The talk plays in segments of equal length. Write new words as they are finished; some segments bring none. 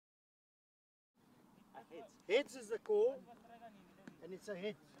Heads is the call, and it's a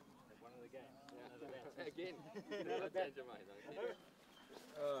hit. One of the games. Again. Change your mind.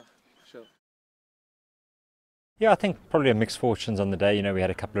 Sure. Yeah, I think probably a mixed fortunes on the day. You know, we had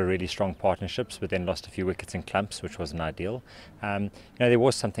a couple of really strong partnerships, but then lost a few wickets in clumps, which wasn't ideal. You know, there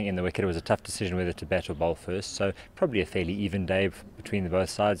was something in the wicket. It was a tough decision whether to bat or bowl first. So probably a fairly even day between the both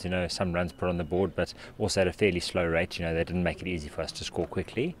sides. You know, some runs put on the board, but also at a fairly slow rate. You know, they didn't make it easy for us to score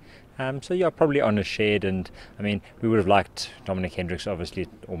quickly. So yeah, probably honours shared, and I mean, we would have liked Dominic Hendricks, obviously,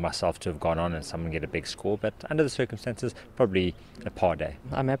 or myself to have gone on and someone get a big score, but under the circumstances, probably a par day.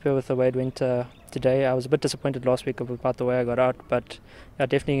 I'm happy with the way it went today. I was a bit disappointed last week about the way I got out, but yeah,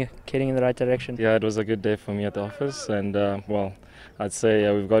 definitely heading in the right direction. Yeah, it was a good day for me at the office, and well, I'd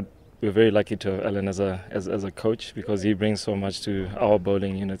say we're very lucky to have Alan as a coach, because he brings so much to our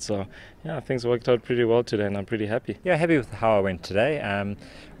bowling unit. So yeah, things worked out pretty well today, and I'm pretty happy. Yeah, happy with how I went today.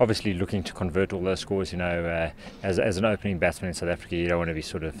 Obviously looking to convert all those scores. You know, as an opening batsman in South Africa, you don't want to be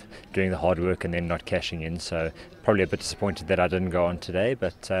sort of doing the hard work and then not cashing in. So probably a bit disappointed that I didn't go on today,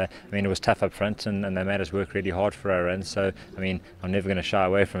 but I mean, it was tough up front, and they made us work really hard for our runs. So I mean, I'm never going to shy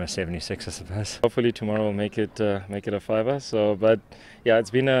away from a 76, I suppose. Hopefully tomorrow we'll make it a fiver. So, but yeah, it's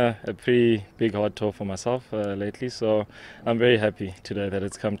been a pretty big hard tour for myself lately. So I'm very happy today that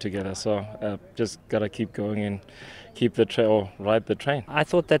it's come together. So just gotta keep going and keep the ride the train. I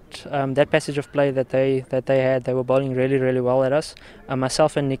thought that that passage of play that they had, they were bowling really well at us.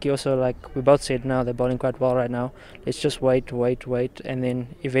 Myself and Nicky also, like we both said, now they're bowling quite well right now. Let's just wait, and then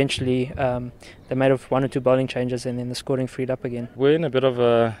eventually they made one or two bowling changes, and then the scoring freed up again. We're in a bit of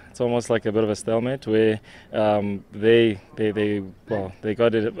it's almost like a bit of a stalemate where they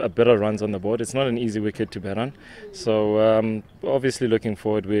got a bit of runs on the board. It's not an easy wicket to bat on, so obviously looking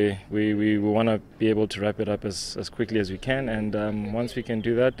forward, we want to be able to wrap it up as quickly as we can, and once we can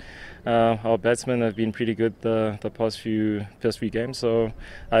do that, our batsmen have been pretty good the past few games, so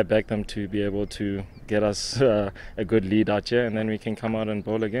I back them to be able to get us a good lead out here, and then we can come out and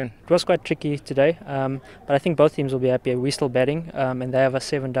bowl again. It was quite tricky today, but I think both teams will be happy. We're still batting, and they have us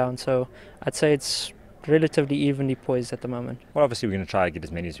 7 down, so I'd say it's relatively evenly poised at the moment. Well, obviously we're going to try to get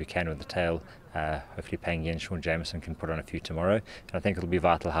as many as we can with the tail. Hopefully Pangy and Sean Jameson can put on a few tomorrow, and I think it'll be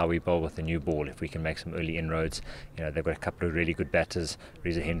vital how we bowl with the new ball. If we can make some early inroads, you know, they've got a couple of really good batters,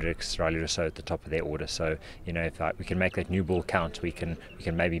 Reza Hendricks, Riley Rousseau at the top of their order, so you know, if we can make that new ball count, we can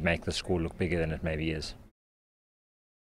maybe make the score look bigger than it maybe is.